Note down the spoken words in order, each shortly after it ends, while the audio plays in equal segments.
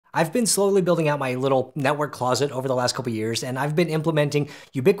I've been slowly building out my little network closet over the last couple years, and I've been implementing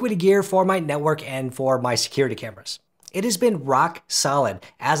Ubitquiti gear for my network and for my security cameras. It has been rock solid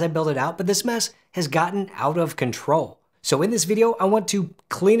as I build it out, but this mess has gotten out of control. So in this video, I want to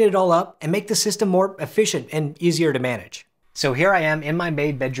clean it all up and make the system more efficient and easier to manage. So here I am in my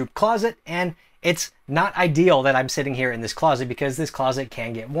main bedroom closet, and it's not ideal that I'm sitting here in this closet because this closet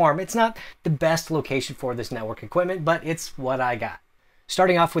can get warm. It's not the best location for this network equipment, but it's what I got.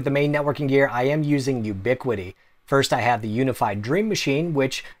 Starting off with the main networking gear, I am using Ubitquiti. First, I have the Unifi Dream Machine,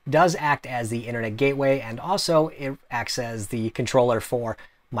 which does act as the internet gateway, and also it acts as the controller for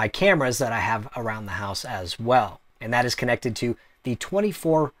my cameras that I have around the house as well. And that is connected to the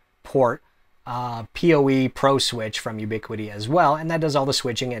 24-port PoE Pro switch from Ubitquiti as well, and that does all the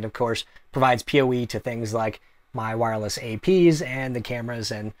switching and of course provides PoE to things like my wireless APs and the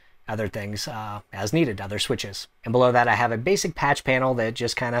cameras and other things as needed, other switches. And below that I have a basic patch panel that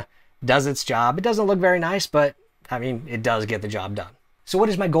just kind of does its job. It doesn't look very nice, but I mean, it does get the job done. So what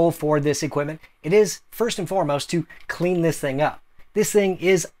is my goal for this equipment? It is first and foremost to clean this thing up. This thing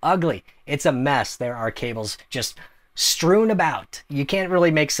is ugly. It's a mess. There are cables just strewn about. You can't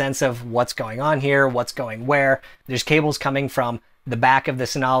really make sense of what's going on here, what's going where. There's cables coming from the back of the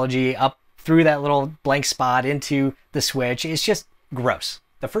Synology up through that little blank spot into the switch. It's just gross.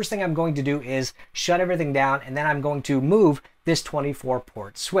 The first thing I'm going to do is shut everything down, and then I'm going to move this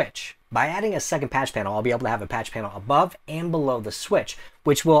 24-port switch. By adding a second patch panel, I'll be able to have a patch panel above and below the switch,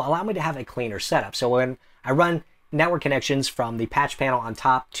 which will allow me to have a cleaner setup. So when I run network connections from the patch panel on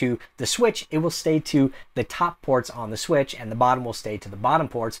top to the switch, it will stay to the top ports on the switch, and the bottom will stay to the bottom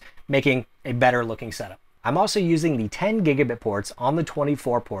ports, making a better looking setup. I'm also using the 10 gigabit ports on the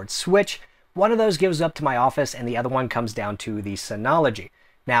 24-port switch. One of those gives up to my office, and the other one comes down to the Synology.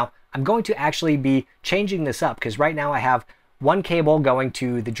 Now, I'm going to actually be changing this up because right now I have one cable going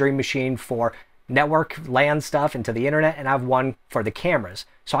to the Dream Machine for network LAN stuff into the internet, and I have one for the cameras.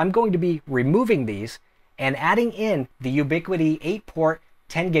 So I'm going to be removing these and adding in the Ubitquiti 8-port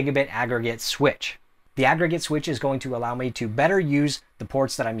 10 gigabit aggregate switch. The aggregate switch is going to allow me to better use the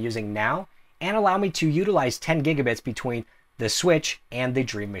ports that I'm using now and allow me to utilize 10 gigabits between the switch and the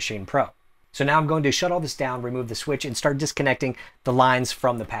Dream Machine Pro. So now I'm going to shut all this down, remove the switch, and start disconnecting the lines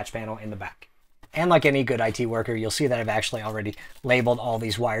from the patch panel in the back. And like any good IT worker, you'll see that I've actually already labeled all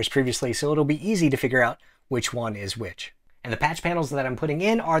these wires previously, so it'll be easy to figure out which one is which. And the patch panels that I'm putting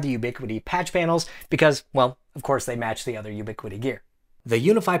in are the Ubitquiti patch panels because, well, of course they match the other Ubitquiti gear. The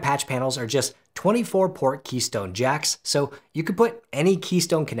Unifi patch panels are just 24-port Keystone jacks, so you could put any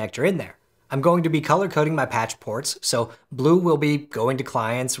Keystone connector in there. I'm going to be color coding my patch ports, so blue will be going to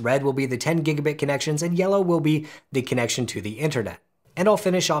clients, red will be the 10 gigabit connections, and yellow will be the connection to the internet. And I'll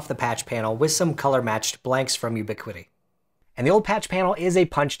finish off the patch panel with some color matched blanks from Ubitquiti. And the old patch panel is a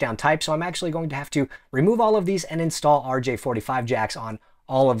punch down type, so I'm actually going to have to remove all of these and install RJ45 jacks on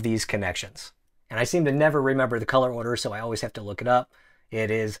all of these connections. And I seem to never remember the color order, so I always have to look it up. It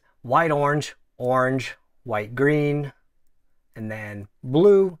is white, orange, orange, white, green, and then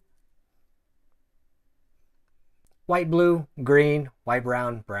blue, white, blue, green, white,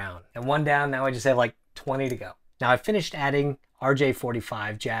 brown, brown. And one down, now I just have like 20 to go. Now I've finished adding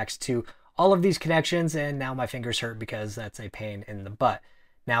RJ45 jacks to all of these connections, and now my fingers hurt because that's a pain in the butt.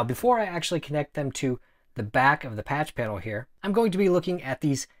 Now before I actually connect them to the back of the patch panel here, I'm going to be looking at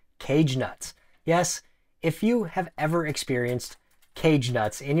these cage nuts. Yes, if you have ever experienced cage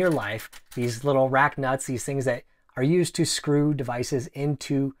nuts in your life, these little rack nuts, these things that are used to screw devices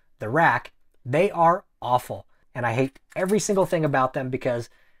into the rack, they are awful. And I hate every single thing about them because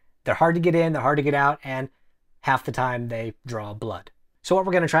they're hard to get in, they're hard to get out, and half the time they draw blood. So what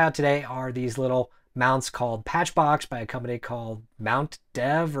we're going to try out today are these little mounts called Patchbox by a company called Mount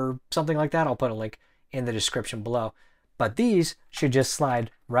Dev or something like that. I'll put a link in the description below. But these should just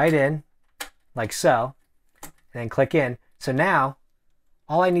slide right in like so, and then click in. So now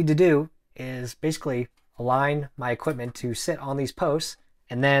all I need to do is basically align my equipment to sit on these posts,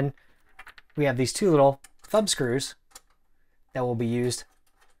 and then we have these two little thumb screws that will be used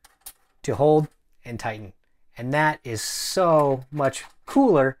to hold and tighten. And that is so much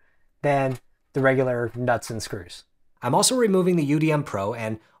cooler than the regular nuts and screws. I'm also removing the UDM Pro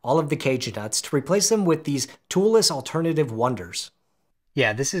and all of the cage nuts to replace them with these toolless alternative wonders.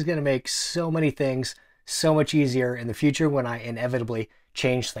 Yeah, this is going to make so many things so much easier in the future when I inevitably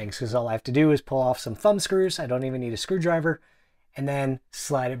change things, because all I have to do is pull off some thumb screws. I don't even need a screwdriver, and then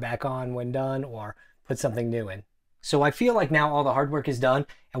slide it back on when done or put something new in. So I feel like now all the hard work is done,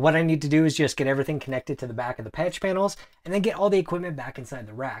 and what I need to do is just get everything connected to the back of the patch panels and then get all the equipment back inside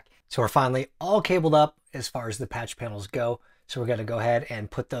the rack. So we're finally all cabled up as far as the patch panels go. So we're gonna go ahead and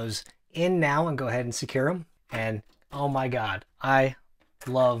put those in now and go ahead and secure them. And oh my God, I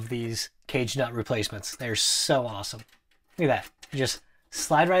love these cage nut replacements. They're so awesome. Look at that. You just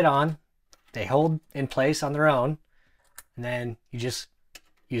slide right on. They hold in place on their own. And then you just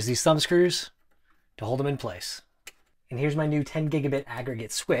use these thumb screws to hold them in place. And here's my new 10 gigabit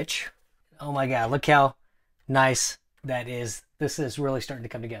aggregate switch. Oh my God, look how nice that is. This is really starting to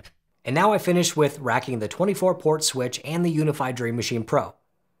come together. And now I finished with racking the 24 port switch and the Unifi Dream Machine Pro.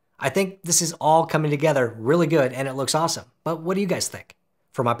 I think this is all coming together really good and it looks awesome. But what do you guys think?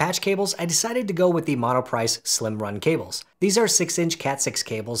 For my patch cables, I decided to go with the Monoprice Slim Run cables. These are 6-inch Cat6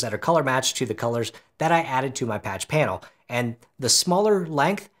 cables that are color matched to the colors that I added to my patch panel, and the smaller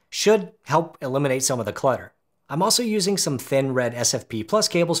length should help eliminate some of the clutter. I'm also using some thin red SFP Plus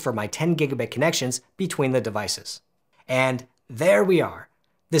cables for my 10 gigabit connections between the devices. And there we are.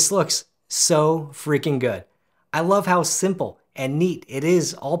 This looks so freaking good. I love how simple and neat it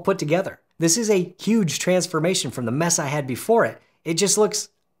is all put together. This is a huge transformation from the mess I had before it. It just looks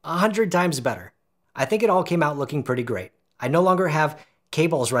 100 times better. I think it all came out looking pretty great. I no longer have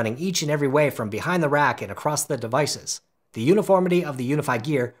cables running each and every way from behind the rack and across the devices. The uniformity of the Unifi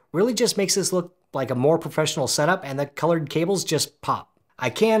gear really just makes this look like a more professional setup, and the colored cables just pop. I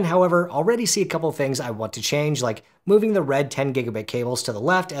can, however, already see a couple of things I want to change, like moving the red 10 gigabit cables to the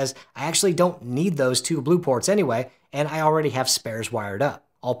left, as I actually don't need those two blue ports anyway, and I already have spares wired up.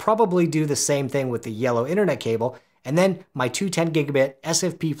 I'll probably do the same thing with the yellow internet cable, and then my two 10 gigabit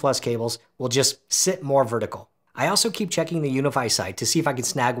SFP Plus cables will just sit more vertical. I also keep checking the Unifi site to see if I can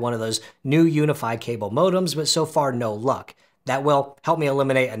snag one of those new Unifi cable modems, but so far no luck. That will help me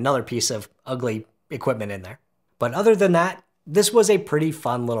eliminate another piece of ugly equipment in there. But other than that, this was a pretty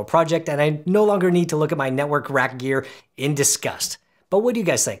fun little project, and I no longer need to look at my network rack gear in disgust. But what do you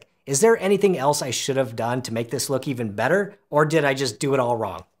guys think? Is there anything else I should have done to make this look even better, or did I just do it all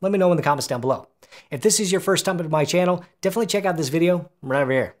wrong? Let me know in the comments down below. If this is your first time to my channel, definitely check out this video right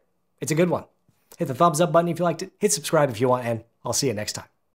over here. It's a good one. Hit the thumbs up button if you liked it, hit subscribe if you want, and I'll see you next time.